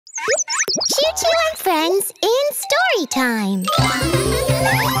ChuChu and friends in Storytime.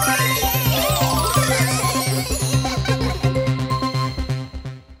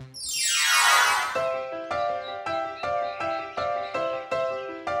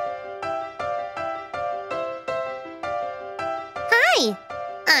 Hi,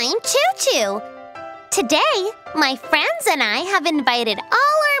 I'm ChuChu. Today, my friends and I have invited all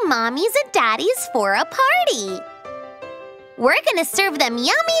our mommies and daddies for a party. We're gonna serve them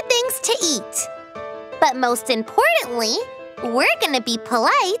yummy things to eat. But most importantly, we're gonna be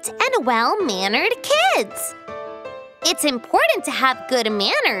polite and well-mannered kids. It's important to have good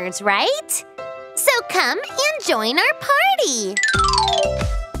manners, right? So come and join our party.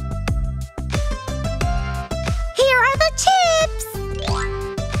 Here are the chips!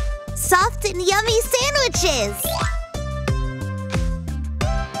 Soft and yummy sandwiches.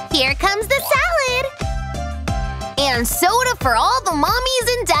 Here comes the salad. And soda for all the mommies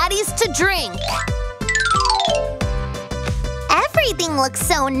and daddies to drink. Everything looks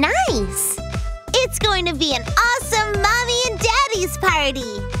so nice. It's going to be an awesome mommy and daddy's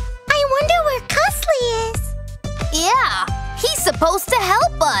party. I wonder where Cussly is. Yeah, he's supposed to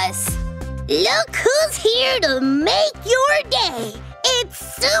help us. Look who's here to make your day. It's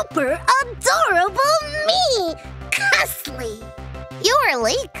super adorable me, Cussly. You're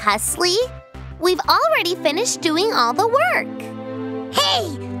late, Cussly. We've already finished doing all the work.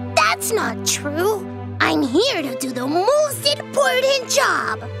 Hey, that's not true. I'm here to do the most important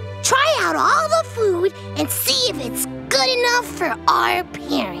job. Try out all the food and see if it's good enough for our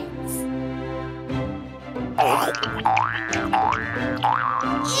parents.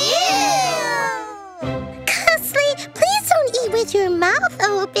 Ew! Cussly, please don't eat with your mouth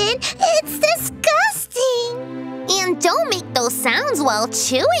open. It's disgusting. And don't make those sounds while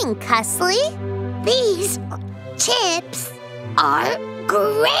chewing, Cussly. These chips are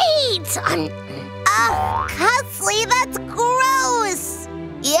great! Cussly, that's gross!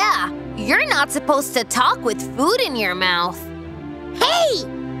 Yeah, you're not supposed to talk with food in your mouth. Hey,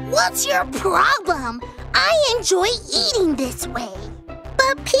 what's your problem? I enjoy eating this way.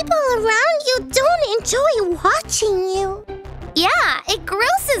 But people around you don't enjoy watching you. Yeah, it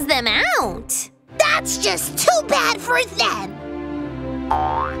grosses them out. That's just too bad for them.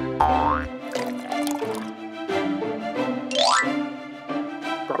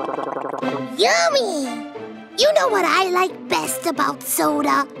 Yummy! You know what I like best about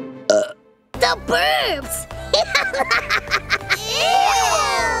soda? The burps! Ew!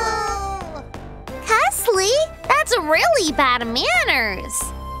 Cussly, that's really bad manners.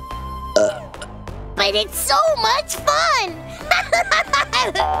 But it's so much fun!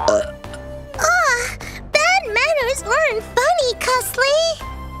 Bad manners aren't funny, Cussly.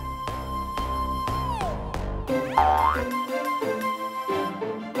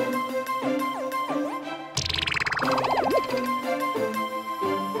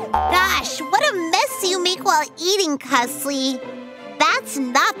 Gosh, what a mess you make while eating, Cussly. That's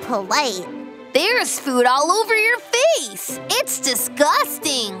not polite. There's food all over your face. It's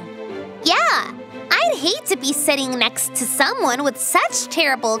disgusting. Yeah, I'd hate to be sitting next to someone with such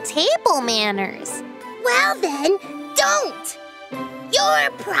terrible table manners. Well then, don't.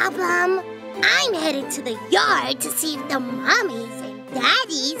 Your problem. I'm headed to the yard to see if the mommies and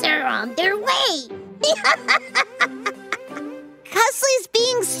daddies are on their way. Cussly's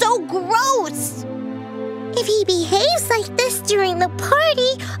being so gross. If he behaves like this during the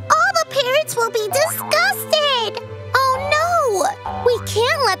party, all the parents will be disgusted. Oh no, we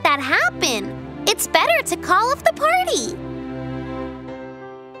can't let that happen. It's better to call off the party.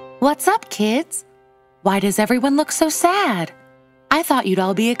 What's up, kids? Why does everyone look so sad? I thought you'd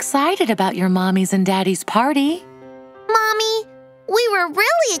all be excited about your mommies and daddies' party. Mommy, we were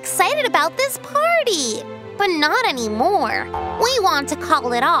really excited about this party, but not anymore. We want to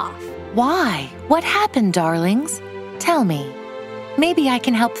call it off. Why? What happened, darlings? Tell me. Maybe I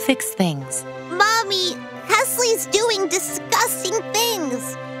can help fix things. Mommy, Cussly's doing disgusting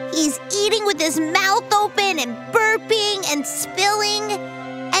things. He's eating with his mouth open and burping and spilling.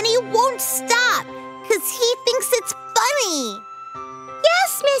 And he won't stop because he thinks it's funny.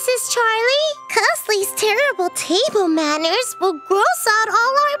 Yes, Mrs. Charlie. Cussly's terrible table manners will gross out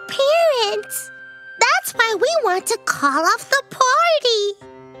all our parents. That's why we want to call off the party.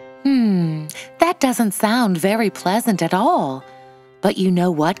 That doesn't sound very pleasant at all. But you know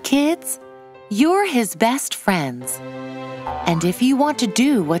what, kids? You're his best friends. And if you want to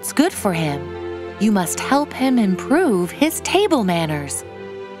do what's good for him, you must help him improve his table manners.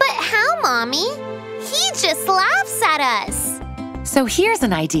 But how, Mommy? He just laughs at us. So here's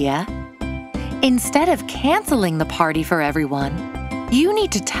an idea. Instead of canceling the party for everyone, You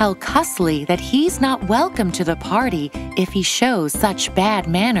need to tell Cussly that he's not welcome to the party if he shows such bad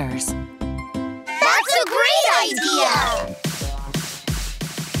manners. That's a great idea!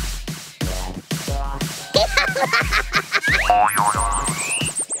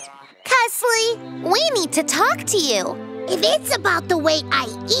 Cussly, we need to talk to you. If it's about the way I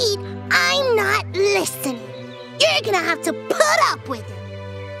eat, I'm not listening. You're gonna have to put up with it.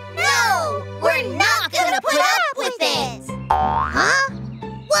 No, we're not gonna put up with it. Huh?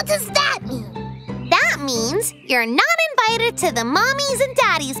 What does that mean? That means you're not invited to the Mommies and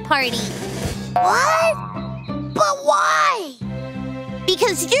Daddies party. What? But why?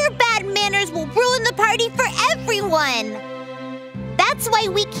 Because your bad manners will ruin the party for everyone. That's why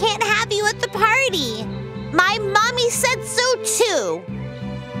we can't have you at the party. My mommy said so too.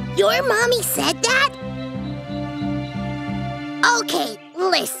 Your mommy said that? Okay,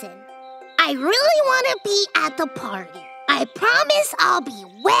 listen. I really want to be at the party. I promise I'll be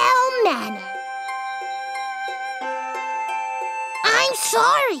well-mannered. I'm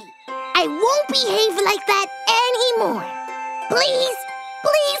sorry. I won't behave like that anymore. Please,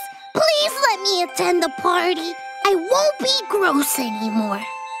 please, please let me attend the party. I won't be gross anymore.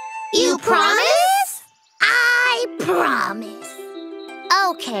 You promise? I promise.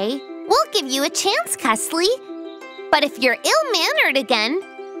 Okay, we'll give you a chance, Cussly. But if you're ill-mannered again,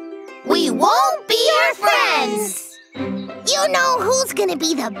 we won't be your friends. You know who's gonna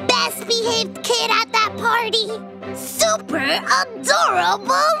be the best-behaved kid at that party? Super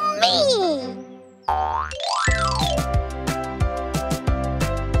adorable me!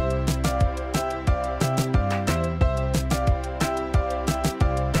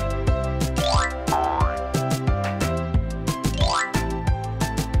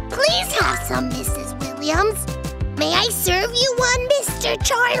 Please have some, Mrs. Williams. May I serve you one, Mr.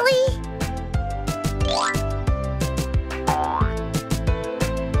 Charlie?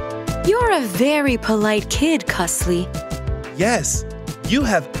 You're a very polite kid, Cussly. Yes, you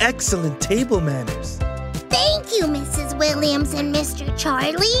have excellent table manners. Thank you, Mrs. Williams and Mr.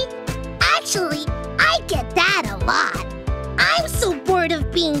 Charlie. Actually, I get that a lot. I'm so bored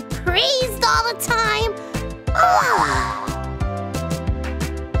of being praised all the time.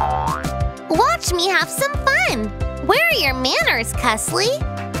 Watch me have some fun. Where are your manners, Cussly?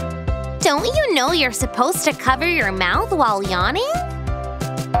 Don't you know you're supposed to cover your mouth while yawning?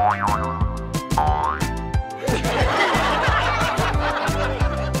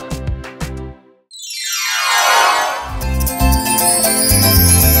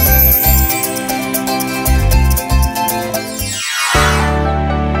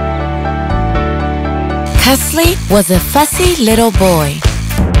 Cussly was a fussy little boy.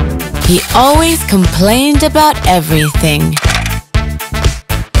 He always complained about everything.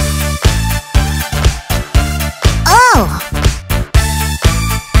 Oh!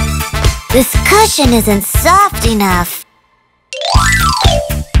 This cushion isn't soft enough.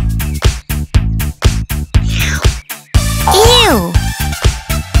 Ew!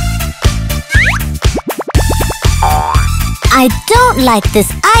 I don't like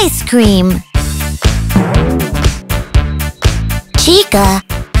this ice cream. Chica,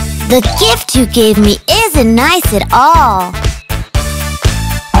 the gift you gave me isn't nice at all.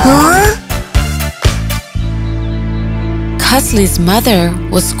 Huh? Cussly's mother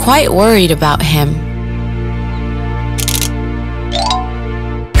was quite worried about him.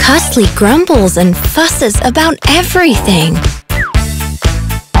 Cussly grumbles and fusses about everything.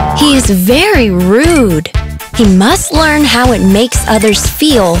 He is very rude. He must learn how it makes others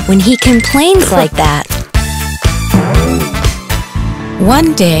feel when he complains like that.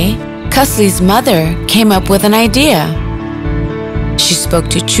 One day, Cussly's mother came up with an idea. She spoke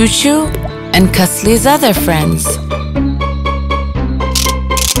to ChuChu and Cussly's other friends.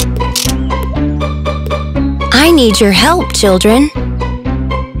 I need your help, children.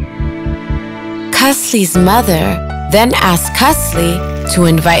 Cussly's mother then asked Cussly to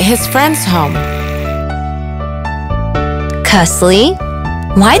invite his friends home. Cussly,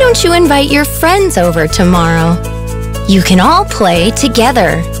 why don't you invite your friends over tomorrow? You can all play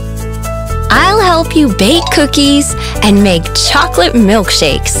together. I'll help you bake cookies and make chocolate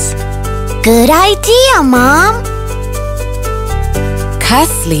milkshakes. Good idea, Mom.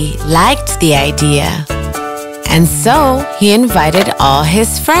 Cussly liked the idea, and so he invited all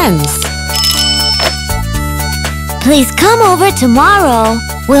his friends. Please come over tomorrow.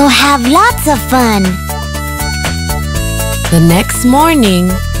 We'll have lots of fun. The next morning,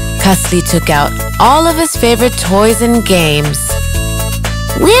 Cussly took out all of his favorite toys and games.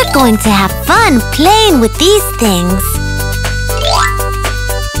 We're going to have fun playing with these things.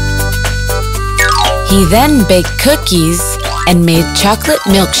 He then baked cookies and made chocolate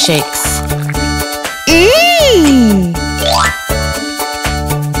milkshakes.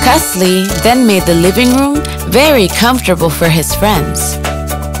 Cussly then made the living room very comfortable for his friends.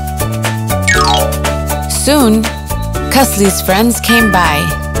 Soon, Cussly's friends came by.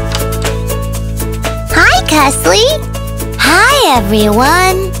 Hi, Cussly. Hi,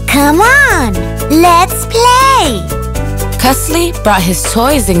 everyone. Come on, let's play. Cussly brought his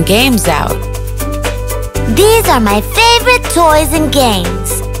toys and games out. These are my favorite toys and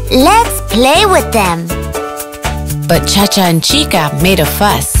games. Let's play with them. But Cha-Cha and Chica made a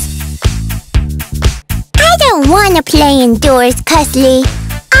fuss. I don't want to play indoors, Cussly.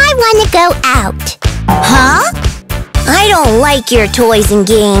 I want to go out. Huh? I don't like your toys and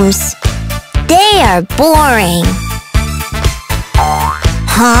games. They are boring.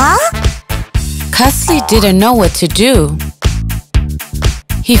 Huh? Cussly didn't know what to do.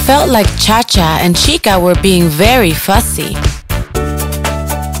 He felt like Cha-Cha and Chica were being very fussy.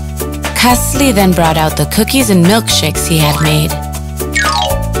 Cussly then brought out the cookies and milkshakes he had made.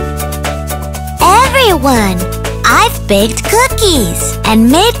 Everyone, I've baked cookies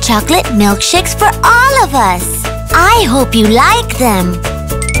and made chocolate milkshakes for all of us. I hope you like them.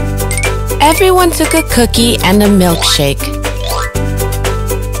 Everyone took a cookie and a milkshake.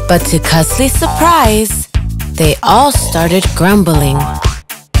 But to Cussly's surprise, they all started grumbling.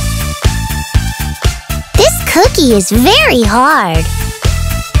 This cookie is very hard.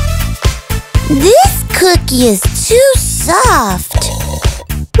 This cookie is too soft.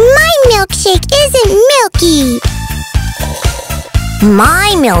 My milkshake isn't milky.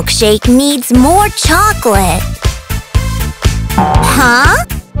 My milkshake needs more chocolate. Huh?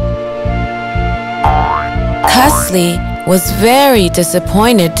 Cussly was very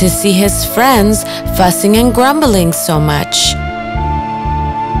disappointed to see his friends fussing and grumbling so much.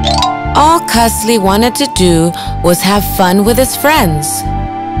 All Cussly wanted to do was have fun with his friends.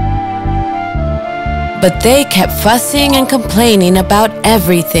 But they kept fussing and complaining about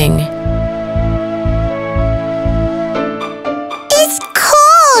everything. It's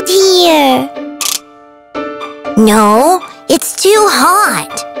cold here. No, it's too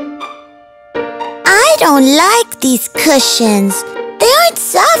hot. I don't like these cushions. They aren't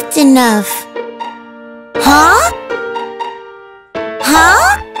soft enough. Huh?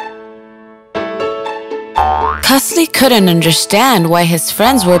 Huh? Cussly couldn't understand why his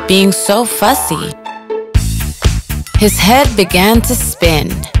friends were being so fussy. His head began to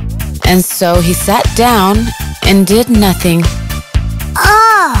spin, and so he sat down and did nothing.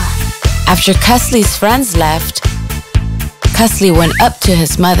 After Cussly's friends left, Cussly went up to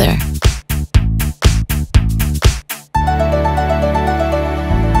his mother.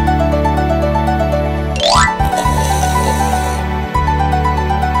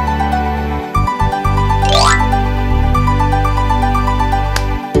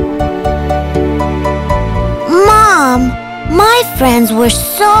 My friends were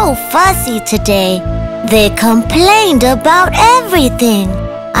so fussy today. They complained about everything.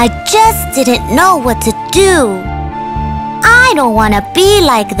 I just didn't know what to do. I don't want to be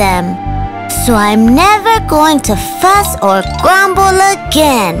like them, so I'm never going to fuss or grumble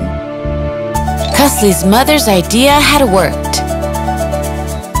again. Cussly's mother's idea had worked.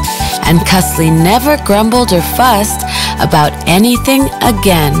 And Cussly never grumbled or fussed about anything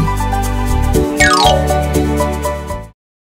again.